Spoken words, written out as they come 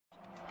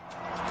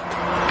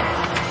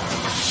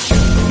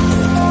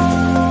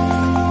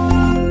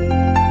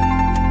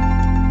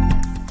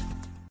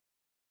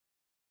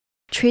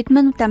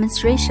Treatment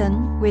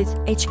demonstration with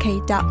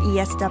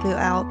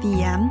HK.ESWL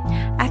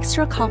VM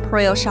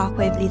extracorporeal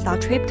shockwave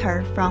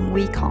lithotripter from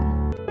WIKKON.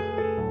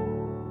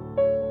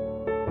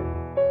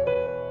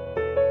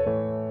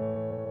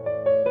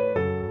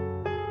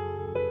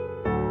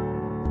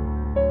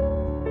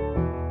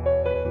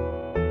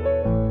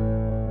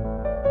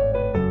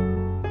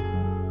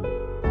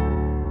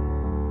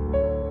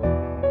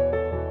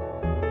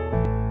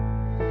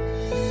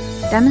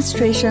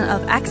 Demonstration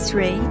of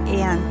X-ray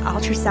and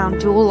ultrasound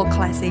dual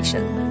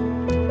localization.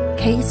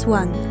 Case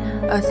 1.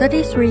 A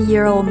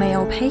 33-year-old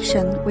male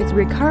patient with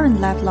recurrent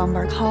left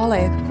lumbar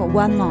colic for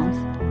 1 month.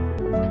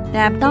 The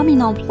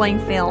abdominal plain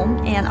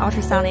film and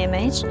ultrasound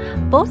image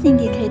both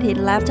indicated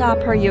left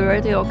upper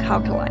ureteral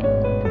calculi.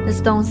 The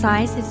stone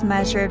size is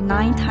measured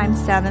 9 ×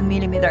 7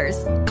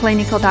 mm.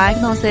 Clinical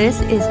diagnosis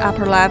is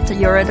upper left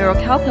ureteral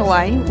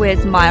calculi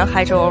with mild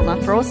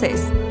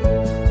hydronephrosis.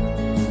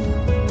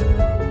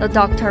 The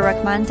doctor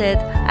recommended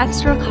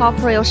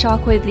extracorporeal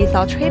shockwave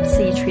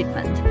lithotripsy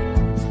treatment.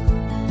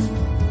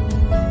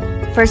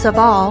 First of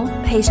all,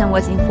 patient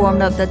was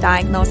informed of the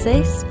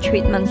diagnosis,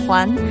 treatment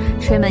plan,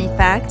 treatment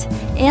effect,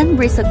 and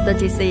risk of the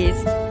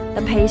disease.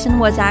 The patient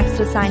was asked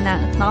to sign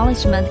an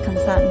acknowledgement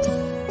consent.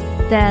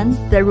 Then,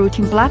 the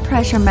routine blood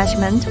pressure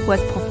measurement was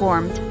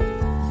performed.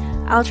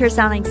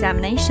 Ultrasound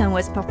examination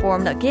was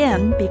performed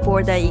again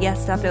before the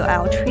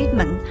ESWL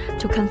treatment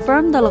to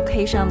confirm the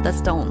location of the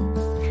stone.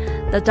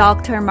 The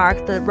doctor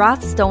marked the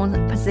rough stone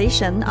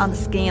position on the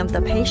skin of the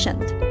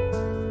patient.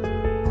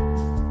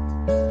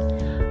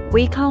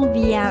 WIKKON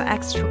VM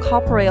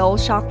extracorporeal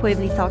shockwave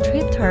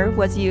lithotripter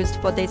was used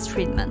for this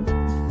treatment.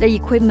 The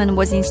equipment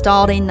was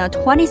installed in a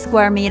 20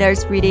 square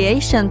meters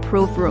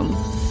radiation-proof room.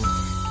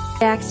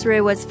 The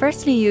X-ray was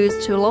firstly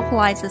used to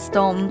localize the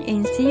stone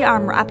in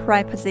C-arm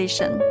upright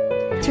position.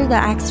 After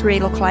the X-ray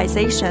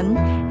localization,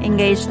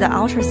 engage the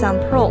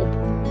ultrasound probe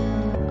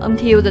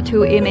until the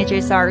two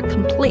images are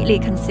completely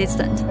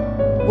consistent.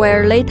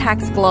 Wear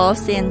latex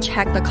gloves and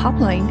check the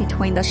coupling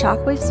between the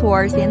shockwave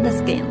source and the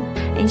skin.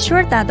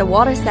 Ensure that the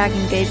water sac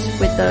engages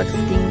with the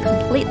skin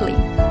completely.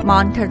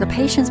 Monitor the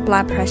patient's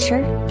blood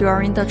pressure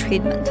during the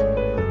treatment.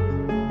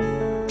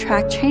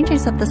 Track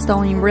changes of the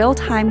stone in real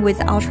time with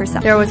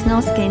ultrasound. There was no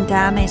skin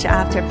damage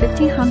after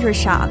 1500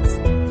 shocks.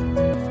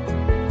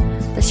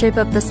 The shape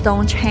of the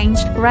stone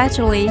changed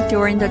gradually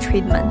during the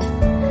treatment.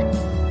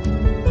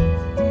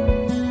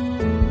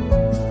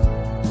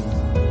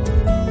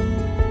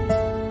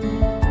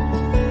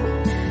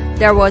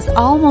 There was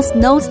almost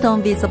no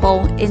stone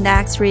visible in the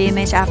X-ray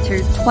image after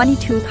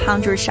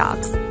 2200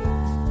 shocks.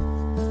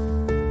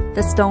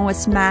 The stone was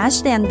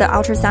smashed and the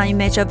ultrasound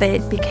image of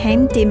it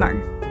became dimmer.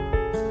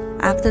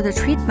 After the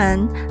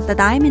treatment, the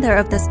diameter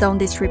of the stone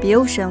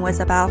distribution was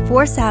about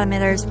 4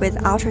 cm with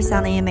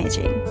ultrasound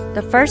imaging.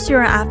 The first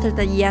urine after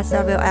the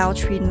ESWL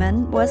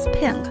treatment was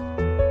pink.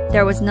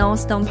 There was no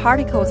stone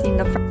particles in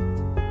the first.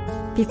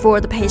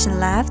 Before the patient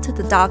left,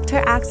 the doctor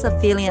asked the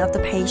feeling of the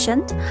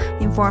patient,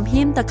 informed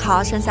him the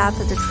cautions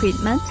after the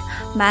treatment,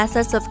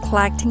 methods of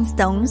collecting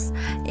stones,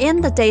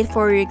 and the date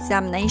for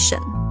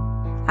re-examination.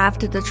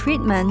 After the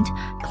treatment,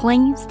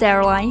 clean,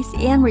 sterilize,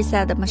 and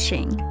reset the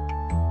machine.